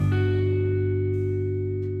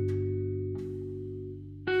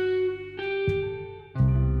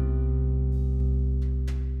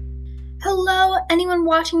anyone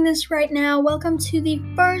watching this right now, welcome to the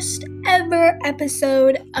first ever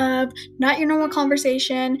episode of Not Your Normal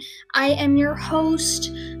Conversation. I am your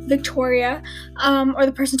host, Victoria, or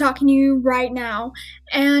the person talking to you right now.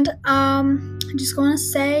 And I'm just going to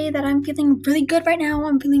say that I'm feeling really good right now.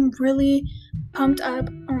 I'm feeling really pumped up.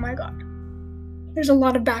 Oh my god. There's a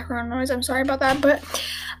lot of background noise. I'm sorry about that, but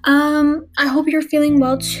I hope you're feeling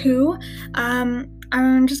well too.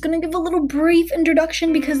 I'm just gonna give a little brief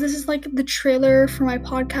introduction because this is like the trailer for my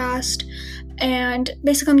podcast, and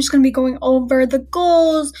basically I'm just gonna be going over the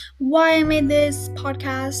goals, why I made this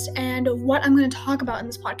podcast, and what I'm gonna talk about in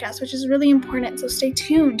this podcast, which is really important, so stay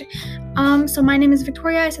tuned. So my name is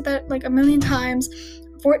Victoria. I said that like a million times.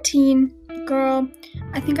 14, girl,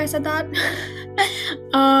 I think I said that.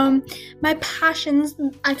 My passions,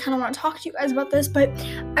 I kind of want to talk to you guys about this, but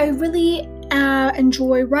I really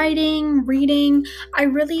enjoy writing, reading.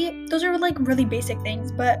 Those are like really basic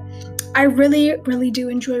things, but I really do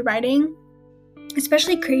enjoy writing,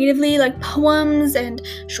 especially creatively, like poems and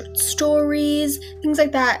short stories. Things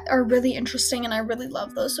like that are really interesting, and I really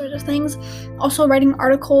love those sort of things. Also, writing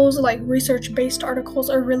articles, like research-based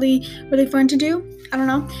articles, are really fun to do. I don't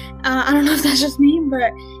know if that's just me,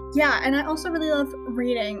 but yeah. And I also really love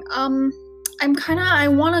reading. I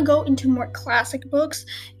want to go into more classic books,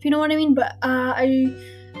 if you know what I mean, but I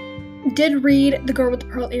did read The Girl with the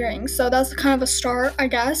Pearl Earrings, so that's kind of a start, I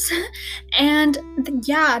guess. And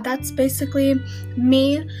yeah, that's basically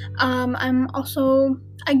me. I'm also,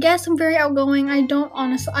 I guess I'm very outgoing. I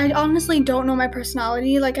honestly don't know my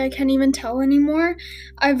personality. Like, I can't even tell anymore.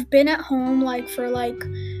 I've been at home like for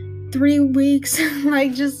 3 weeks,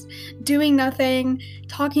 like just doing nothing,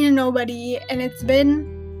 talking to nobody, and it's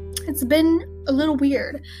been a little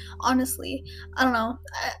weird, honestly. I don't know.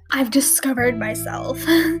 I've discovered myself.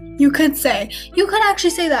 You could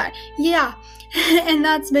actually say that. Yeah. And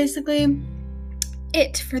that's basically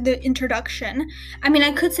it for the introduction. I mean,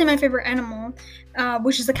 I could say my favorite animal,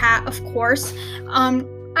 which is a cat, of course.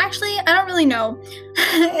 Actually, I don't really know.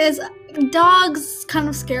 Dogs kind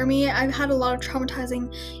of scare me. I've had a lot of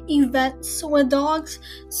traumatizing events with dogs,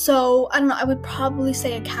 so I don't know. I would probably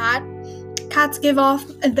say a cat. Cats give off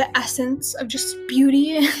the essence of just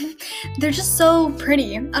beauty. They're just so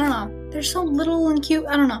pretty. I don't know. They're so little and cute.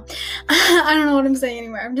 I don't know. I don't know what I'm saying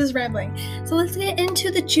anymore. I'm just rambling. So let's get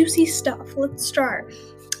into the juicy stuff. Let's start.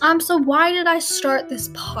 So why did I start this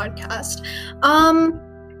podcast?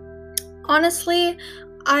 Honestly,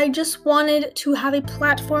 I just wanted to have a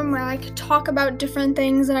platform where I could talk about different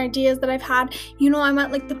things and ideas that I've had. You know, I'm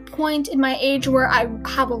at like the point in my age where I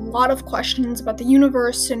have a lot of questions about the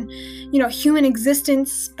universe and, human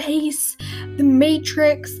existence, space, the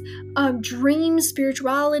Matrix, dreams,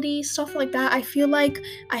 spirituality, stuff like that. I feel like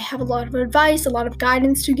I have a lot of advice, a lot of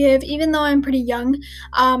guidance to give, even though I'm pretty young.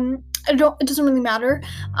 It doesn't really matter.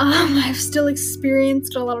 I've still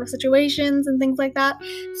experienced a lot of situations and things like that.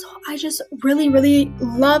 So I just really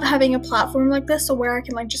love having a platform like this, so where I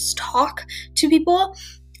can just talk to people,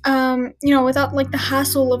 without the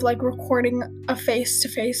hassle of recording a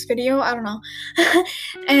face-to-face video. I don't know.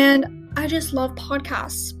 And I just love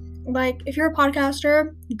podcasts. If you're a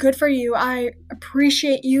podcaster, good for you. I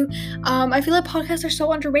appreciate you. I feel like podcasts are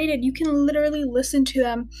so underrated. You can literally listen to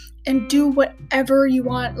them and do whatever you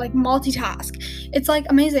want, multitask. It's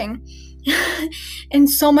amazing. And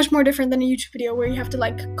so much more different than a YouTube video where you have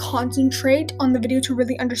to concentrate on the video to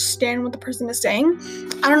really understand what the person is saying.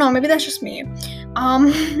 I don't know, maybe that's just me.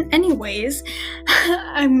 Anyways,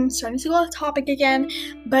 I'm starting to go off topic again,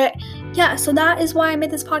 but yeah, so that is why I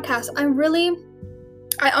made this podcast.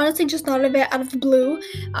 I honestly just thought of it out of the blue.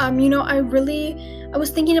 I was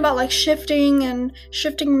thinking about shifting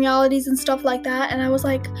realities and stuff like that, and I was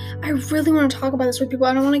like, I really want to talk about this with people.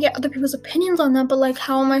 I don't want to get other people's opinions on that, but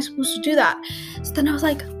how am I supposed to do that? So then I was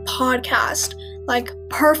like, podcast,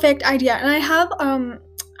 perfect idea. And I have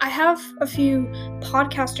a few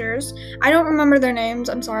podcasters. I don't remember their names,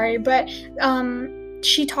 I'm sorry, but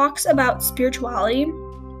she talks about spirituality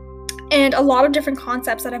and a lot of different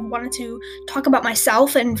concepts that I've wanted to talk about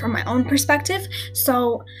myself and from my own perspective.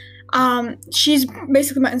 So she's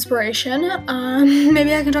basically my inspiration.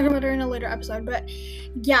 Maybe I can talk about her in a later episode, but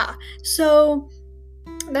yeah. So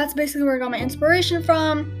that's basically where I got my inspiration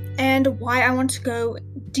from and why I want to go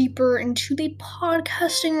deeper into the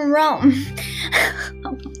podcasting realm.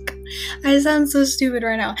 Oh my god, I sound so stupid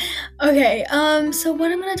right now. Okay, so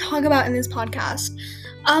what I'm going to talk about in this podcast,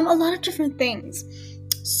 a lot of different things.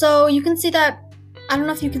 So you can see that, I don't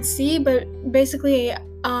know if you can see, but basically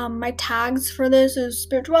my tags for this is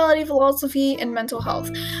spirituality, philosophy, and mental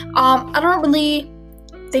health. I don't really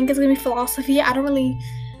think it's gonna be philosophy. I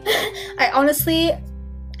honestly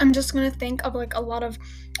I'm just gonna think of like a lot of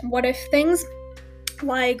what if things,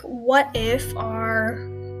 like what if our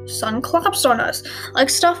sun collapsed on us, like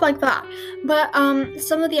stuff like that. But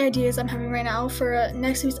some of the ideas I'm having right now for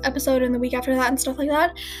next week's episode and the week after that and stuff like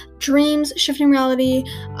that: dreams, shifting reality,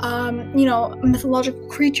 mythological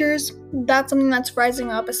creatures. That's something that's rising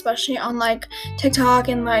up, especially on like TikTok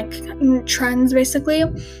and like trends. Basically,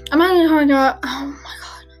 I'm not even talking about, oh my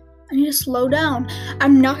god, I need to slow down.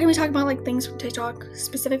 I'm not gonna be talking about like things from TikTok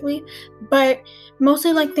specifically, but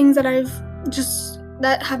mostly like things that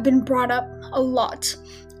that have been brought up a lot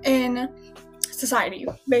in society,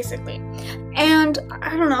 basically. And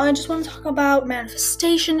I don't know, I just want to talk about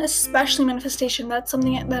manifestation, especially manifestation. That's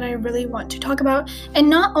something that I really want to talk about, and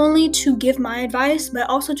not only to give my advice, but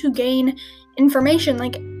also to gain information.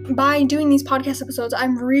 Like, by doing these podcast episodes,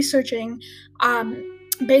 I'm researching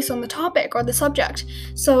based on the topic or the subject,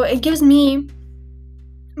 so it gives me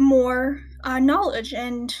more knowledge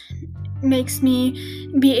and makes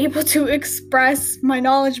me be able to express my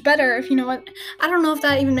knowledge better, if you know what. I don't know if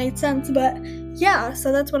that even made sense, but yeah,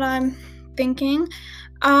 so that's what I'm thinking.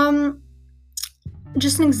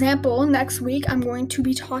 Just an example, next week I'm going to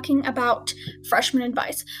be talking about freshman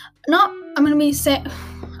advice.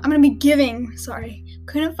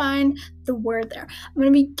 Couldn't find the word there. I'm going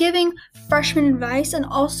to be giving freshman advice, and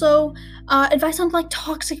also advice on like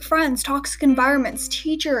toxic friends, toxic environments,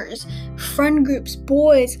 teachers, friend groups,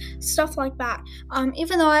 boys, stuff like that.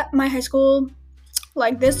 Even though at my high school,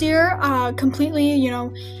 like this year, completely,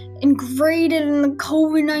 ingraded in the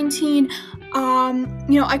COVID-19,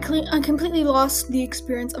 I completely lost the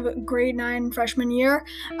experience of a grade 9 freshman year,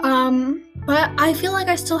 but I feel like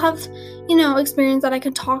I still have, experience that I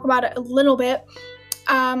could talk about it a little bit,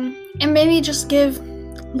 and maybe just give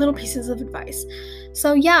little pieces of advice.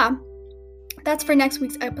 So yeah, that's for next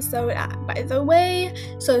week's episode, by the way,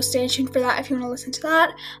 so stay tuned for that if you want to listen to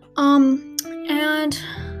that. And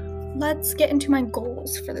let's get into my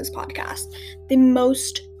goals for this podcast, the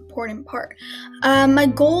most important part. My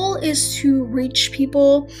goal is to reach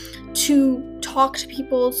people, to talk to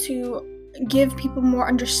people, to give people more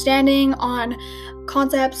understanding on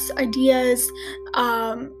concepts, ideas,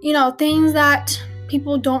 things that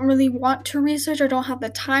people don't really want to research or don't have the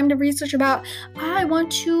time to research about. I want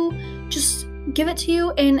to just give it to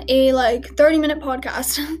you in a 30-minute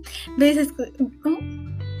podcast. Basically. Oh,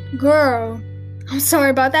 girl, I'm sorry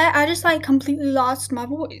about that. I just completely lost my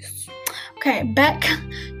voice. Okay, back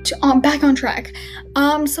on track.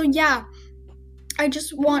 So yeah, I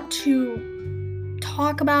just want to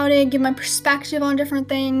talk about it, give my perspective on different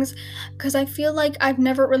things, because I feel like I've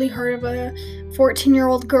never really heard of a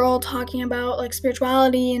 14-year-old girl talking about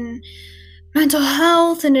spirituality and mental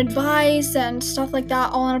health and advice and stuff like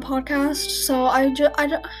that all on a podcast. So I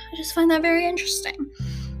just find that very interesting.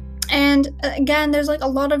 And again, there's a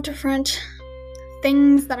lot of different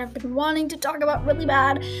things that I've been wanting to talk about really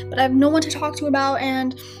bad, but I have no one to talk to about,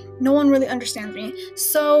 and no one really understands me.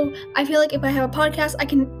 So I feel like if I have a podcast, I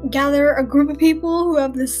can gather a group of people who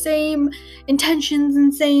have the same intentions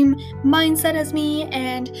and same mindset as me,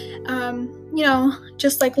 and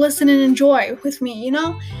just listen and enjoy with me.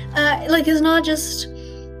 It's not just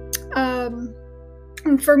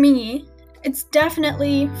for me, it's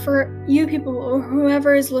definitely for you people or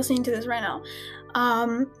whoever is listening to this right now.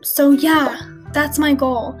 So yeah, that's my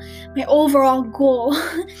goal, my overall goal.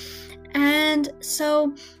 And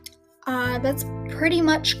so that's pretty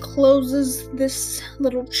much closes this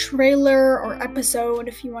little trailer or episode,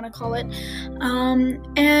 if you want to call it.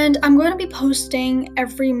 And I'm going to be posting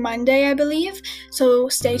every Monday, I believe, so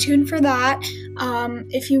stay tuned for that.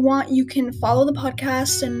 If you want, you can follow the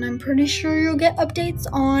podcast, and I'm pretty sure you'll get updates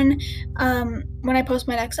on when I post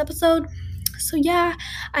my next episode. So yeah,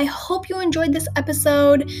 I hope you enjoyed this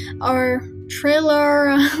episode, or trailer.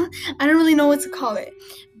 I don't really know what to call it,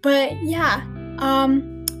 but yeah,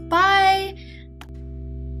 bye.